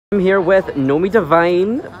I'm here with Nomi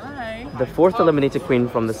Divine, Hi. the fourth eliminated queen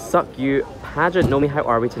from the Suckin pageant. Nomi, how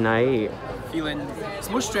are we tonight? Feeling, it's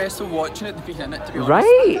more stressful watching it than being in it, to be honest.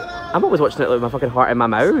 Right? I'm always watching it with my fucking heart in my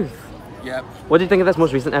mouth. Yep. What did you think of this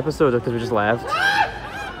most recent episode? Because we just left.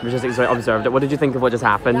 We just observed it. What did you think of what just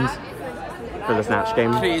happened for the Snatch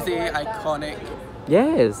game? Crazy, iconic.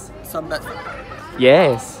 Yes. Some bits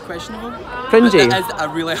Yes. questionable. Cringy. But it is a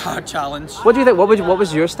really hard challenge. What do you think? What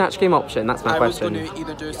was your Snatch game option? That's my question. I was going to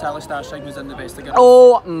either do Sally Starshine, who's in the best of girls.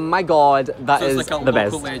 Oh my god, that so is it's like a the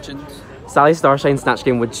local best. legend. Sally Starshine Snatch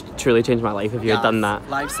game would truly change my life if you had done that.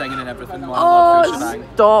 Live singing and everything. Love full Oh, shebang.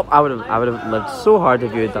 stop! I would have lived so hard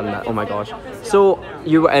if you had done that. Oh my gosh. So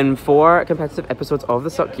you were in 4 competitive episodes of the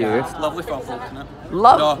Suckin. Yeah, it's lovely for alternate.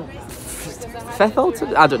 Love. No, Fifth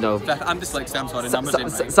alternate? I don't know. I'm dyslexic, I'm sorry. Numbers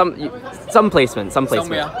ain't right. Some placement.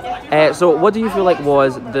 So what do you feel like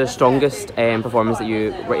was the strongest performance that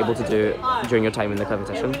you were able to do during your time in the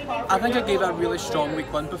competition? I think I gave a really strong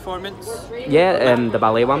week 1 performance. Yeah, the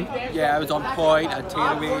ballet one. Yeah, I was on point, I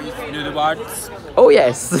takeaways, knew the words. Oh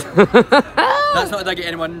yes. That's not a dig at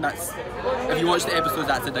anyone, that's... If you watch the episodes,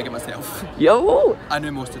 that's a dig at myself. Yo. I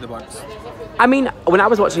knew most of the words. I mean, when I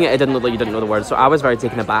was watching it, it didn't look like you didn't know the words, so I was very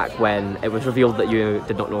taken aback when it was revealed that you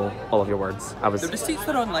did not know all of your words. I was... The receipts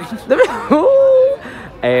are online.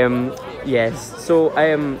 Yes. So,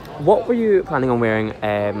 what were you planning on wearing?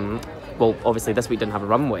 Well, obviously this week didn't have a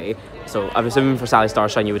runway, so I'm assuming for Sally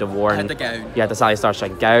Starshine you would have worn... I had the gown. Yeah, the Sally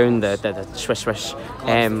Starshine gown, the swish swish.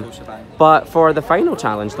 Full shebang. But for the final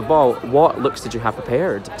challenge, the ball, what looks did you have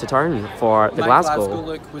prepared to turn for the My Glasgow?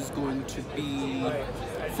 look was going to be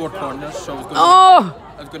 4 corners, so I was going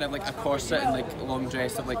I was going to have like a corset and like a long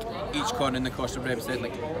dress of like each corner in the corset would represent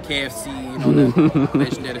like KFC and all the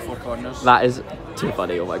legendary 4 corners. That is too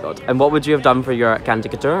funny, oh my god. And what would you have done for your candy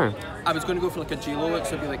couture? I was going to go for like a J-Lo look,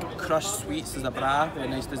 so it'd be like crushed sweets as a bra, very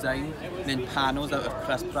nice design, and then panels out of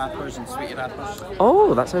crisp wrappers and sweetie wrappers.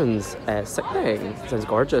 Oh, that sounds sickening. Sounds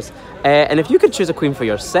gorgeous. And if you could choose a queen for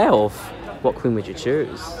yourself, what queen would you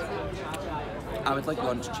choose? I would like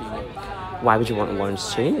Lawrence Cheney. Why would you want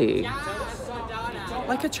Lawrence Cheney?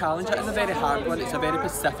 Like a challenge, it is a very hard one, it's a very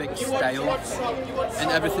specific style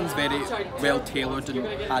and everything's very well tailored and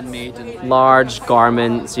handmade and Large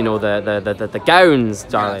garments, you know, the gowns,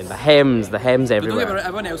 darling, Yes. the hems everywhere.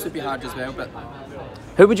 Everyone else would be hard as well, but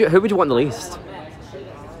Who would you want the least?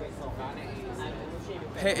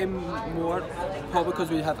 Petty more, probably because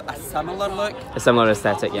we have a similar look. A similar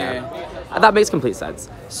aesthetic, yeah. That makes complete sense.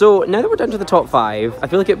 So now that we're down to the top 5, I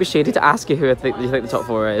feel like it'd be shady to ask you who you think the top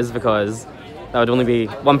 4 is, because that would only be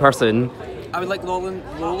one person. I would like Lola in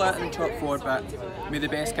the top 4, but may the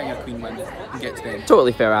best king or queen win and get to them.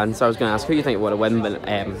 Totally fair answer. I was going to ask who you think would have won, but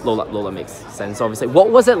Lola makes sense, obviously.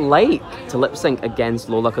 What was it like to lip sync against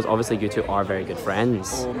Lola? Because obviously you two are very good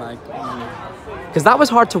friends. Oh my god. Because that was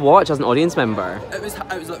hard to watch as an audience member. It was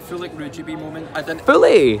like full like Rujubi moment. I didn't.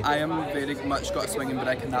 Fully. I am very much got a swinging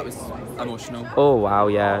break, and that was emotional. Oh wow,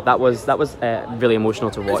 yeah, that was really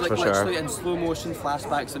emotional to watch, It was like for sure. literally in slow motion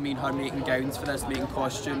flashbacks of me and her making gowns for this, making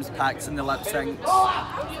costumes, packs in the lip syncs,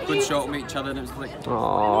 going shot at each other, and it was like.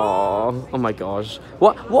 Oh my gosh!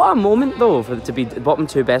 What a moment though to be bottom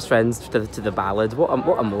 2 best friends to the ballad. What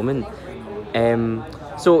a moment.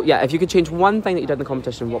 So yeah, if you could change one thing that you did in the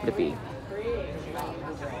competition, what would it be?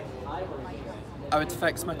 I would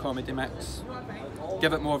fix my comedy mix,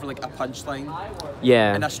 give it more of like a punchline.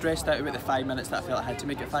 Yeah. And I stressed out about the 5 minutes that I felt I had to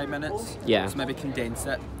make it 5 minutes. Yeah. So maybe condense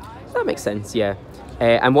it. That makes sense, yeah.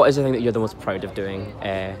 And what is the thing that you're the most proud of doing?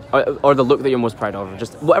 Or the look that you're most proud of?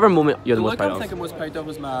 Just whatever moment you're the most proud of. The look I think I'm most proud of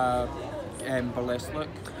was my burlesque look.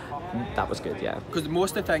 That was good, yeah. Because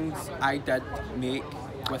most of the things I did make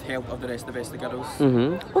with help of the rest of the girls.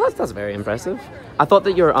 Well, that's very impressive. I thought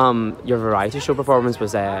that your variety show performance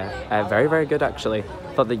was very, very good, actually.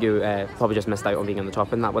 I thought that you probably just missed out on being on the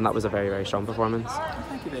top in that one. That was a very, very strong performance. Oh,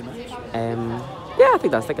 thank you very much. Yeah, I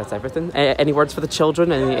think that's everything. Any words for the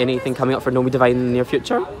children? Anything coming up for Nomi Divine in the near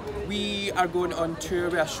future? We are going on tour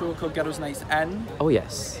with a show called Girls Nights In. Oh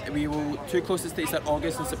yes. We will 2 closest dates are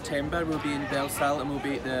August and September. We'll be in Bellshill and we'll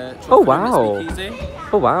be at the Oh wow. Speakeasy.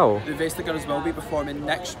 Oh wow. The Vesta Girls will be performing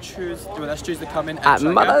this Tuesday coming At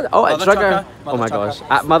Trigger. Mother Trigger. Oh my gosh.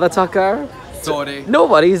 At Mother Tucker. Sorry. No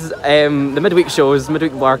worries. The midweek shows,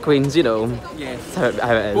 midweek bar queens, you know. Yes. That's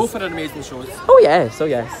how it is. Both are amazing shows. Oh yes. Oh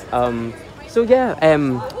yes. So yeah.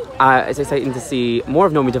 It's exciting to see more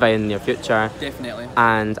of Nomi Divine in the near future. Definitely.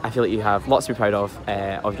 And I feel like you have lots to be proud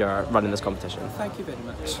of your run in this competition. Thank you very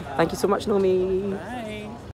much. Thank you so much, Nomi. Bye.